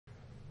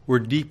We're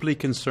deeply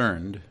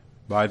concerned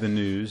by the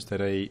news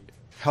that a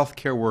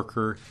healthcare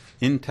worker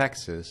in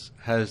Texas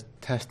has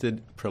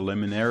tested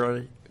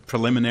preliminarily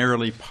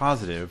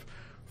positive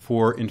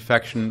for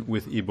infection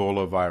with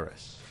Ebola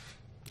virus.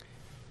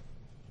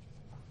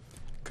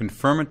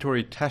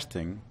 Confirmatory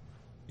testing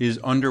is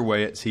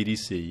underway at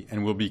CDC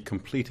and will be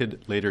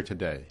completed later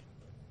today.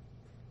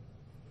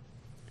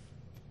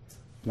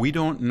 We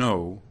don't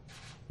know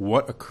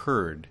what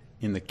occurred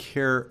in the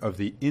care of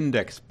the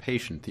index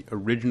patient, the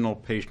original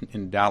patient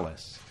in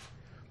Dallas,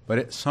 but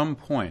at some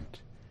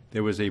point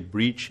there was a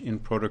breach in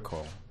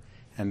protocol,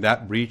 and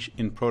that breach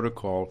in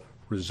protocol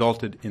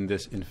resulted in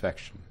this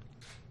infection.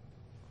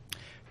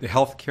 The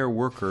healthcare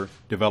worker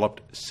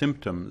developed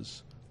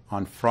symptoms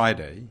on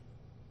Friday.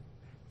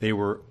 They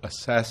were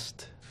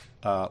assessed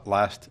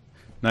last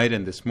night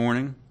and this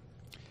morning,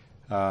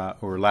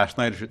 or last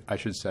night I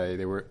should say.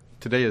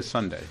 Today is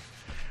Sunday.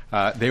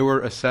 They were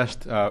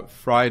assessed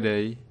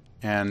Friday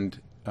and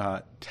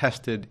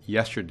tested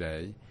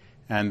yesterday,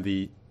 and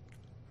the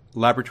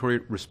Laboratory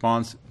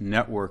Response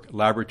Network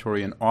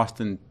laboratory in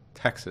Austin,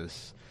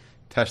 Texas,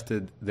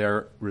 tested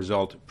their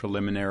result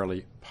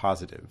preliminarily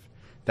positive.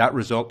 That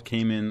result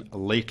came in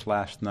late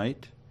last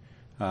night,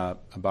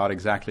 about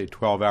exactly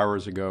 12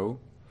 hours ago,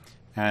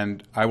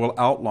 and I will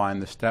outline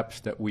the steps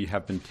that we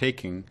have been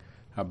taking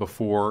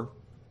before,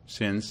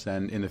 since,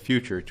 and in the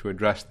future to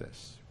address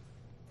this.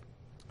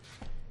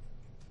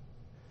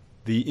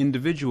 The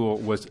individual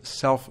was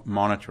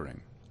self-monitoring,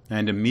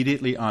 and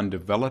immediately on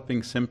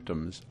developing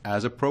symptoms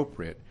as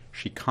appropriate,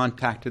 she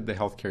contacted the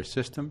healthcare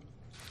system,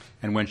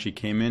 and when she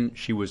came in,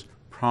 she was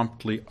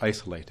promptly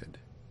isolated.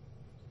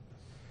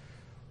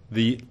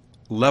 The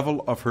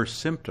level of her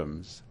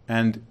symptoms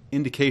and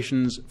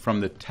indications from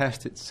the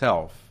test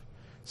itself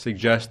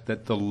suggest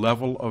that the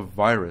level of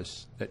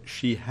virus that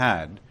she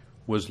had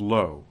was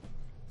low.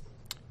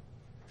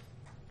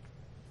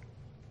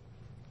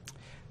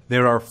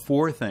 There are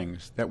 4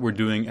 things that we're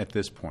doing at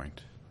this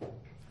point.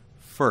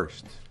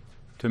 First,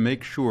 to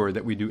make sure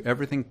that we do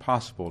everything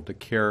possible to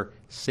care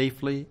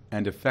safely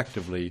and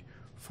effectively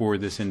for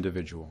this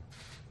individual.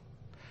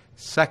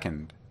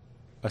 Second,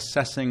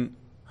 assessing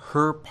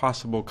her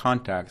possible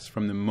contacts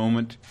from the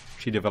moment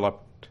she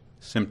developed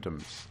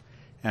symptoms.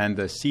 And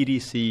the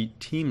CDC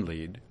team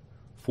lead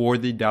for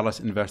the Dallas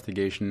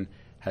investigation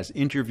has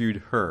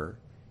interviewed her,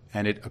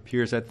 and it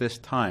appears at this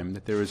time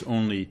that there is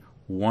only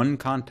one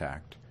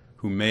contact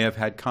who may have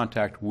had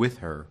contact with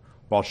her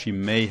while she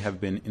may have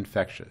been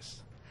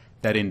infectious.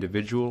 That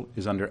individual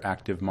is under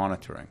active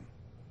monitoring.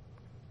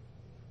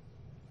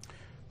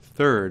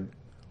 Third,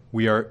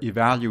 we are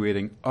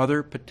evaluating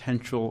other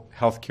potential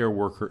healthcare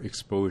worker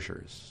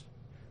exposures,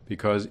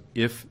 because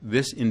if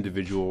this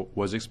individual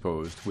was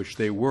exposed, which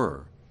they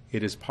were,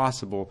 it is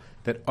possible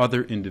that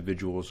other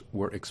individuals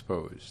were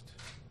exposed.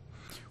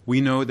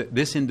 We know that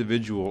this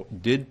individual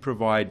did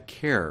provide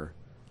care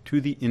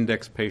to the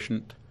index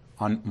patient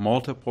on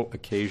multiple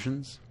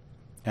occasions,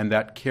 and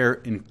that care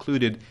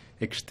included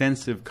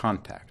extensive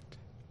contact.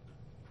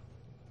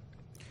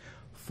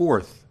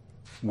 Fourth,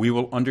 we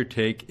will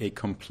undertake a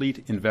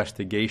complete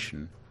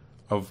investigation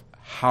of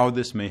how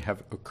this may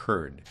have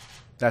occurred.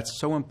 That's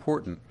so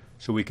important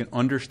so we can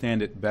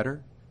understand it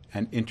better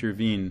and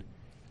intervene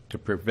to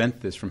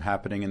prevent this from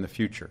happening in the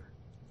future.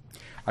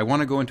 I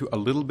want to go into a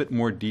little bit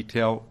more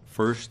detail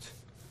first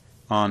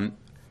on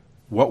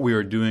what we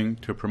are doing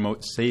to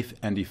promote safe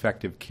and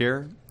effective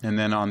care, and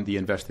then on the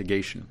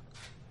investigation.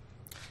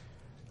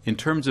 In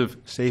terms of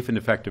safe and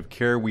effective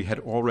care, we had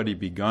already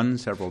begun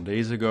several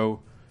days ago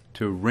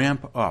to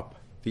ramp up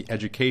the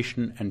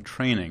education and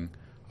training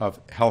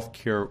of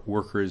healthcare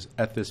workers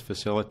at this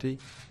facility.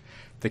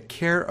 The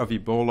care of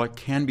Ebola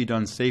can be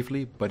done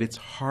safely, but it's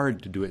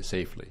hard to do it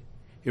safely.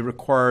 It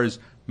requires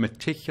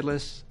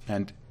meticulous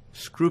and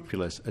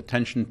scrupulous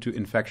attention to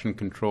infection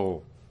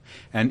control,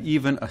 and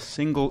even a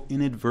single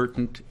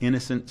inadvertent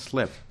innocent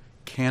slip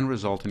can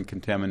result in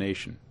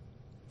contamination.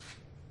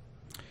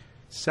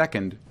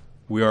 Second,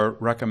 we are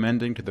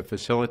recommending to the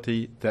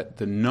facility that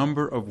the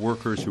number of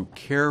workers who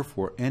care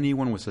for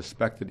anyone with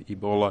suspected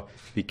Ebola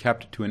be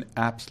kept to an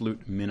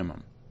absolute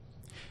minimum.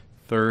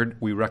 Third,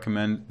 we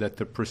recommend that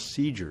the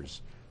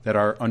procedures that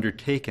are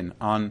undertaken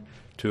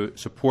to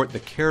support the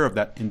care of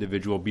that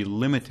individual be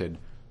limited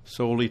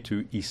solely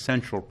to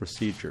essential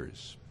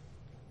procedures.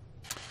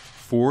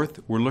 Fourth,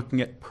 we're looking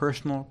at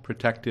personal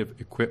protective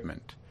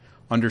equipment,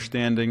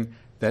 understanding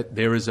that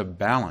there is a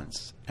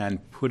balance, and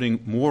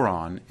putting more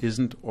on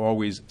isn't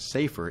always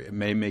safer. It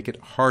may make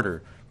it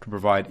harder to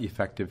provide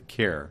effective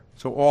care.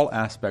 So all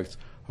aspects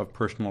of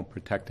personal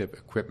protective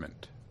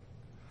equipment.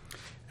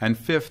 And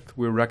fifth,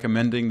 we're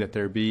recommending that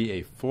there be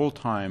a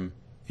full-time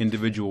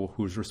individual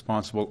who's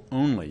responsible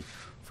only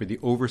for the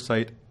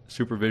oversight,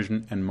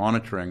 supervision, and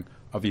monitoring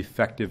of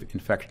effective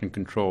infection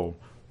control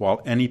while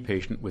any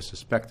patient with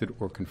suspected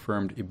or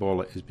confirmed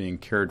Ebola is being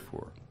cared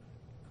for.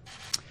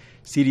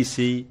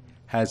 CDC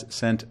has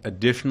sent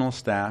additional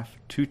staff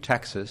to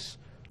Texas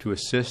to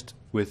assist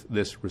with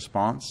this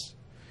response,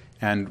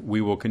 and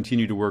we will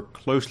continue to work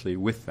closely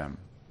with them.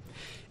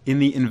 In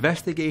the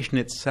investigation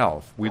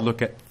itself, we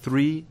look at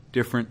 3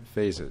 different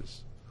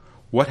phases.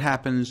 What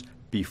happens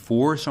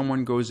before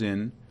someone goes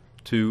in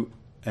to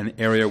an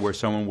area where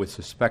someone with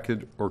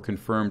suspected or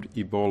confirmed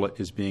Ebola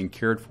is being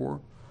cared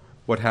for,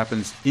 what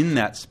happens in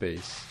that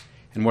space,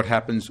 and what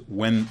happens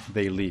when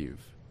they leave.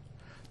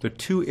 The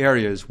 2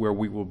 areas where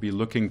we will be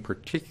looking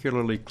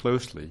particularly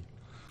closely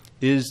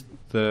is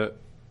the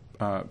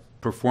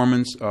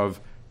performance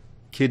of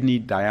kidney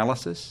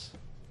dialysis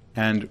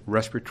and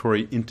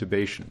respiratory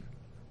intubation.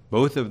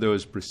 Both of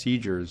those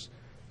procedures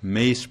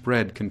may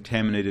spread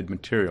contaminated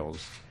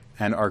materials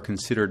and are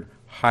considered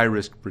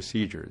high-risk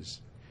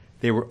procedures.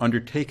 They were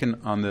undertaken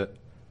on the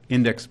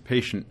index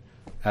patient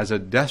as a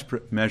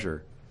desperate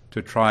measure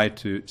to try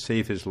to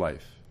save his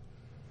life.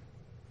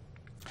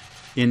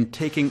 In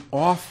taking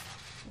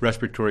off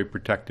respiratory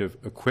protective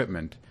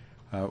equipment,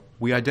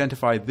 we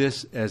identify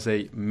this as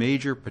a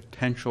major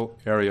potential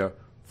area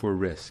for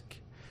risk.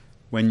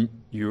 When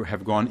you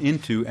have gone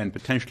into and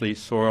potentially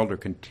soiled or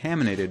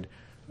contaminated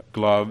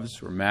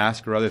gloves or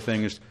masks or other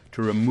things,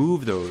 to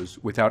remove those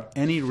without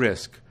any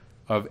risk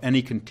of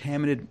any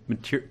contaminated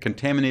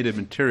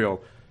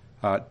material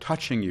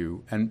touching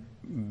you and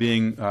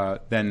being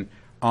then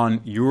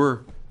on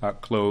your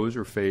clothes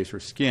or face or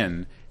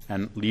skin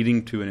and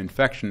leading to an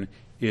infection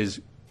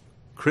is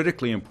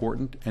critically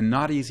important and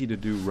not easy to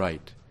do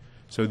right.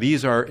 So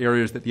these are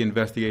areas that the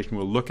investigation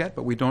will look at,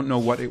 but we don't know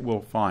what it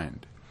will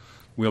find.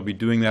 We'll be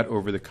doing that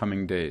over the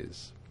coming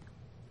days.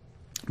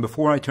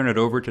 Before I turn it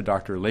over to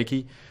Dr.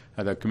 Lakey,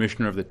 the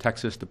Commissioner of the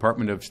Texas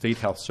Department of State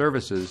Health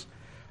Services,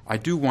 I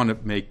do want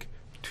to make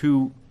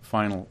 2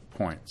 final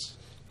points.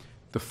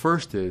 The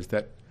first is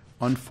that,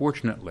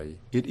 unfortunately,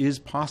 it is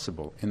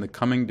possible in the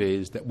coming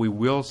days that we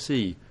will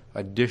see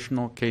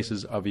additional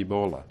cases of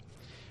Ebola.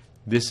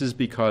 This is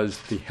because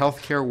the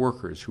healthcare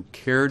workers who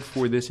cared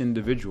for this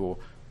individual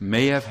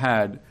may have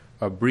had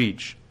a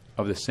breach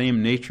of the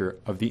same nature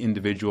of the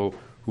individual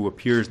who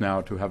appears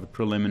now to have a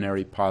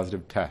preliminary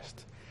positive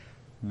test.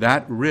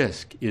 That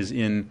risk is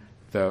in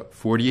the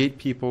 48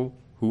 people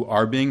who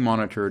are being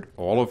monitored,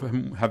 all of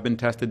whom have been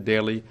tested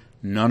daily,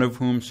 none of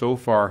whom so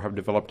far have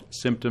developed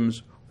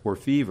symptoms or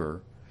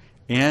fever,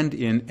 and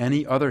in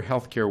any other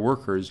healthcare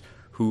workers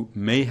who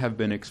may have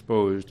been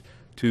exposed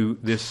to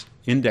this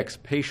index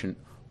patient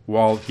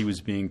while he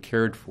was being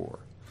cared for.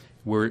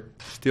 We're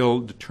still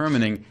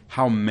determining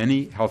how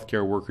many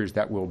healthcare workers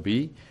that will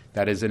be.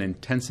 That is an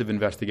intensive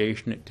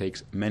investigation. It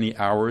takes many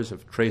hours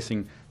of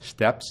tracing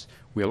steps.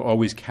 We'll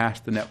always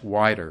cast the net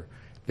wider.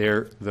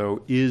 There,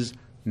 though, is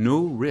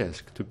no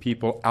risk to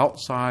people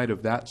outside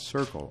of that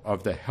circle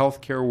of the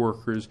healthcare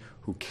workers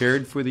who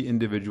cared for the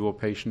individual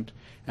patient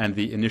and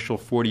the initial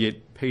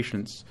 48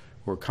 patients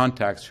or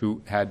contacts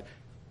who had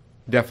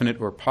definite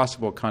or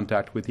possible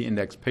contact with the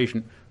index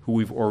patient who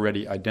we've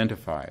already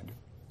identified.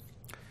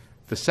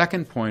 The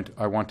second point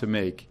I want to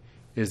make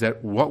is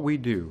that what we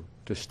do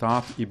to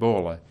stop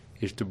Ebola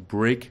is to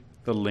break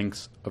the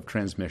links of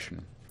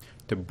transmission,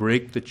 to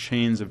break the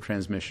chains of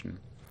transmission.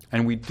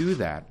 And we do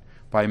that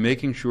by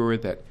making sure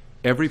that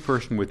every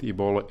person with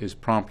Ebola is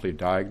promptly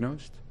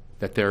diagnosed,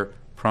 that they're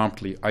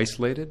promptly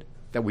isolated,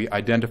 that we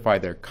identify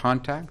their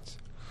contacts,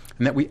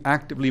 and that we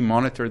actively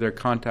monitor their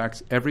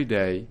contacts every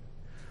day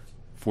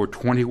for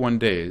 21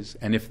 days.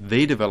 And if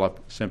they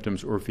develop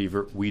symptoms or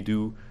fever, we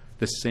do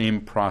the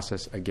same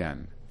process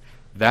again.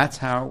 That's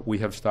how we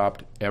have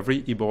stopped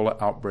every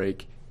Ebola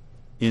outbreak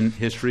in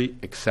history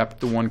except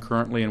the one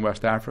currently in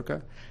West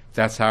Africa.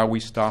 That's how we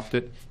stopped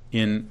it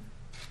in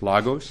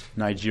Lagos,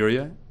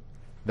 Nigeria.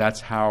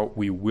 That's how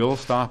we will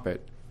stop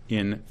it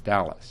in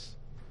Dallas.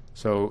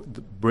 So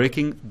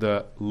breaking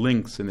the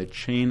links in the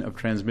chain of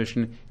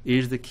transmission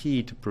is the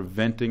key to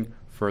preventing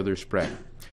further spread.